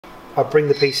I bring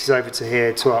the pieces over to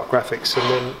here to Art Graphics,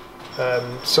 and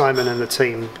then Simon and the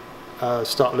team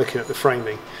start looking at the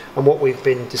framing. And what we've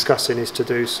been discussing is to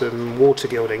do some water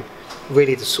gilding,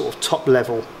 really the sort of top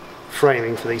level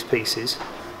framing for these pieces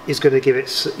is going to give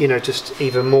it, you know, just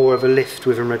even more of a lift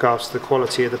with in regards to the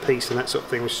quality of the piece and that sort of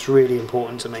thing, which is really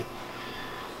important to me.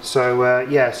 So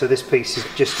yeah, so this piece is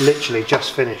just literally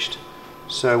just finished.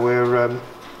 So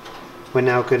we're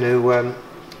now going to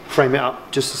frame it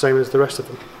up just the same as the rest of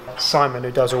them. Simon,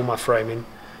 who does all my framing,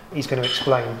 he's going to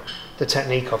explain the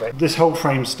technique of it. This whole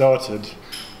frame started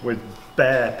with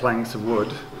bare planks of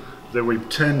wood that we've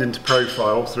turned into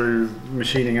profile through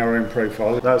machining our own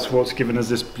profile. That's what's given us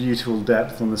this beautiful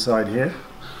depth on the side here.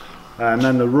 And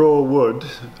then the raw wood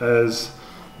has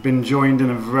been joined in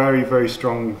a very, very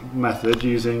strong method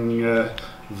using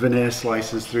veneer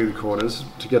slices through the corners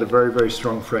to get a very, very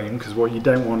strong frame, because what you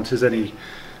don't want is any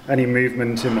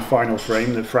movement in the final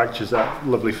frame that fractures that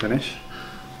lovely finish.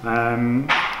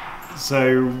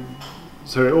 So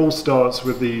it all starts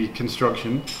with the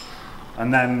construction,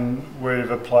 and then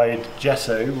we've applied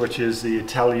gesso, which is the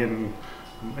Italian,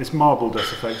 it's marble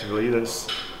dust effectively, that's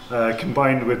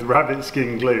combined with rabbit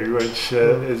skin glue, which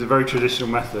is a very traditional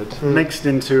method, mixed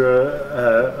into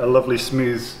a lovely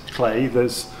smooth clay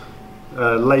that's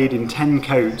laid in 10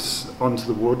 coats onto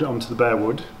the wood, onto the bare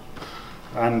wood,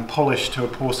 and polished to a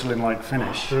porcelain-like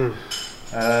finish.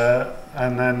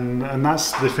 And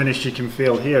that's the finish you can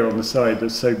feel here on the side.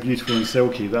 That's so beautiful and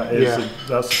silky. That's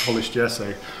the polished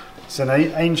gesso. It's an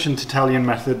ancient Italian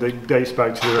method that dates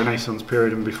back to the Renaissance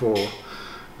period and before.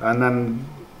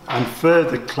 And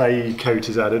further clay coat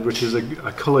is added, which is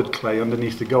a coloured clay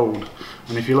underneath the gold.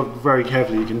 And if you look very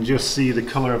carefully, you can just see the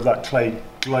colour of that clay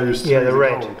glows through the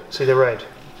red. gold. See the red.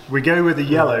 We go with the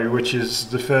yellow, which is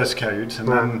the first coat, and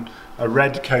then a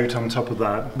red coat on top of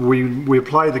that. We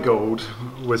apply the gold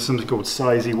with something called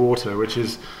Sizey water, which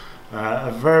is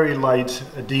a very light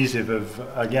adhesive of,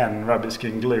 again, rabbit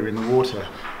skin glue in the water.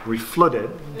 We flood it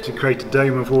to create a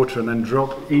dome of water and then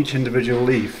drop each individual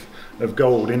leaf of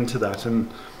gold into that,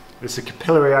 and it's a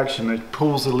capillary action that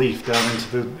pulls the leaf down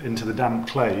into the damp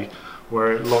clay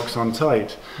where it locks on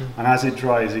tight. And as it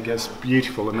dries, it gets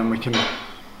beautiful, and then we can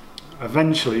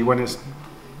eventually, when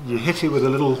you hit it with a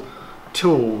little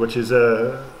tool, which is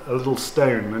a little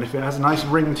stone, and if it has a nice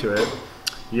ring to it,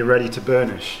 you're ready to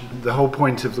burnish. The whole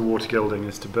point of the water gilding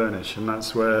is to burnish, and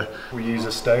that's where we use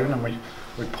a stone and we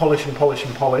polish and polish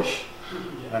and polish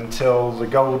until the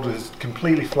gold is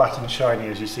completely flat and shiny,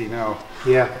 as you see now.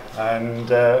 Yeah. And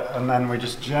then we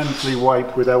just gently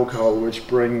wipe with alcohol, which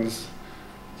brings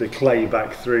the clay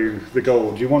back through the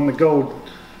gold. You want the gold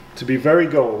to be very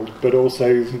gold, but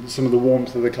also some of the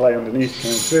warmth of the clay underneath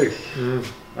coming through.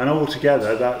 And all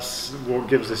together, that's what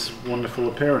gives this wonderful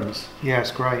appearance. Yeah,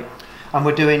 it's great. And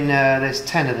we're doing, there's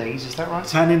 10 of these, is that right?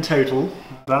 10 in total.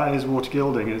 That is water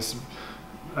gilding. It's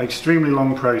an extremely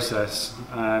long process,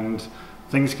 and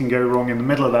things can go wrong in the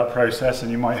middle of that process,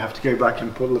 and you might have to go back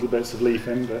and put little bits of leaf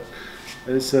in, but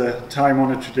it's a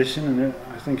time-honoured tradition, and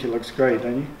I think it looks great,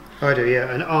 don't you? I do, yeah,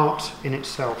 an art in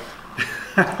itself.